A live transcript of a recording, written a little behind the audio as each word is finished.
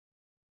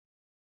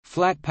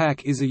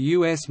Flatpack is a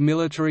U.S.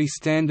 military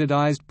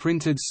standardized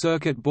printed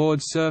circuit board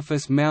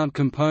surface mount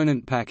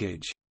component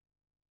package.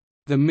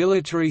 The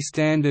military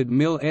standard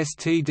MIL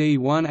STD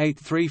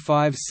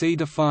 1835C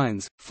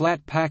defines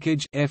flat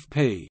package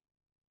 (FP),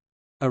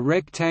 a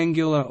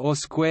rectangular or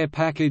square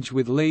package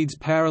with leads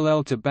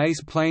parallel to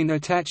base plane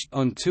attached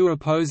on two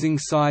opposing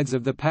sides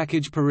of the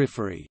package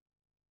periphery.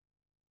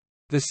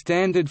 The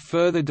standard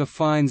further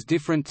defines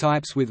different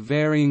types with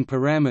varying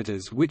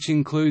parameters, which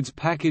includes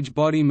package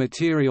body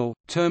material,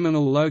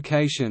 terminal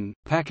location,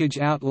 package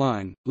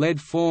outline, lead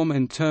form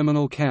and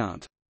terminal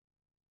count.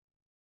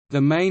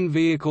 The main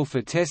vehicle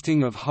for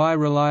testing of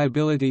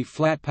high-reliability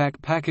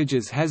flatpack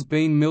packages has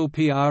been MIL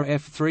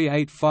PRF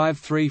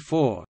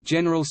 38534,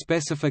 General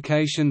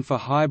Specification for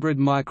Hybrid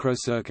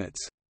Microcircuits.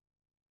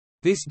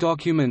 This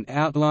document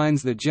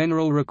outlines the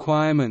general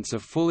requirements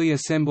of fully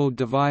assembled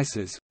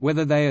devices,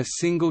 whether they are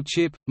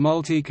single-chip,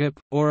 multi-chip,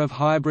 or of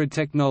hybrid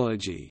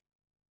technology.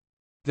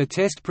 The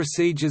test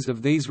procedures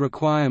of these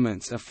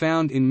requirements are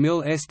found in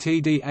MIL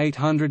STD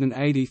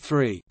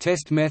 883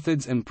 Test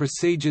Methods and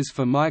Procedures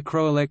for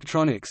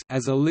Microelectronics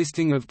as a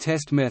listing of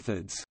test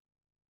methods.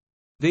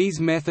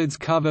 These methods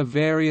cover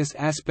various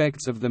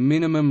aspects of the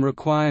minimum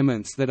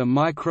requirements that a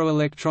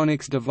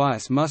microelectronics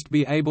device must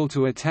be able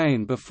to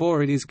attain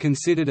before it is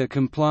considered a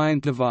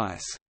compliant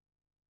device.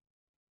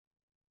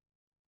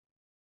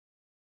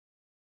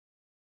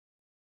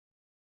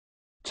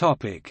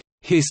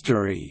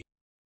 History.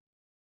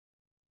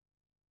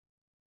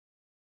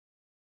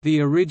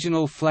 The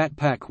original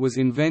flatpack was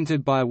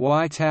invented by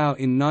Whitehour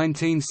in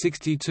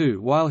 1962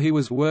 while he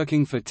was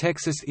working for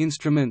Texas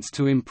Instruments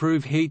to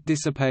improve heat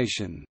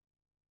dissipation.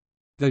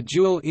 The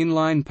dual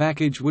inline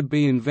package would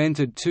be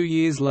invented 2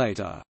 years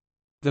later.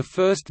 The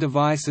first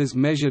devices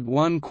measured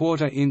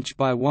 1/4 inch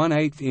by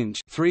 1/8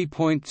 inch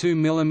 (3.2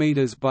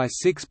 mm by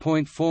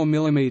 6.4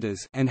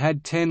 mm) and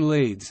had 10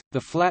 leads.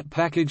 The flat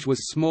package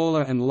was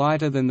smaller and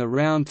lighter than the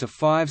round to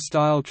 5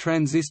 style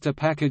transistor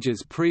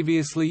packages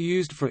previously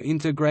used for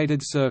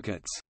integrated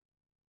circuits.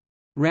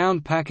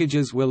 Round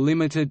packages were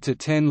limited to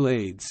 10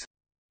 leads.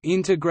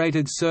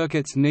 Integrated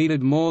circuits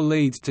needed more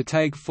leads to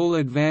take full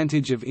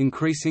advantage of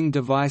increasing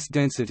device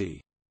density.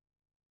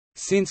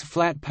 Since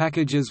flat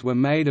packages were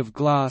made of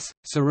glass,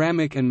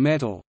 ceramic and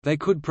metal, they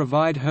could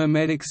provide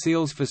hermetic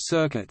seals for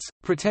circuits,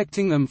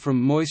 protecting them from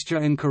moisture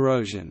and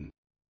corrosion.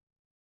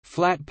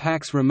 Flat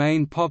packs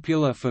remained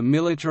popular for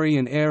military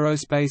and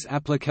aerospace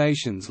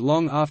applications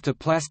long after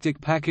plastic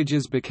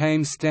packages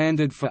became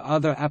standard for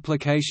other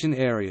application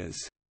areas.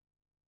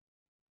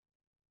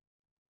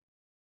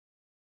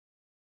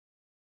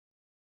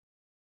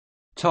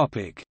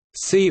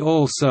 See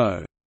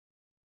also: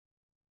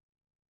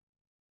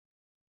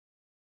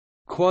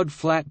 Quad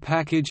flat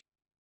package,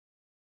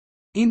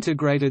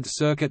 Integrated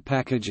circuit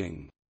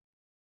packaging.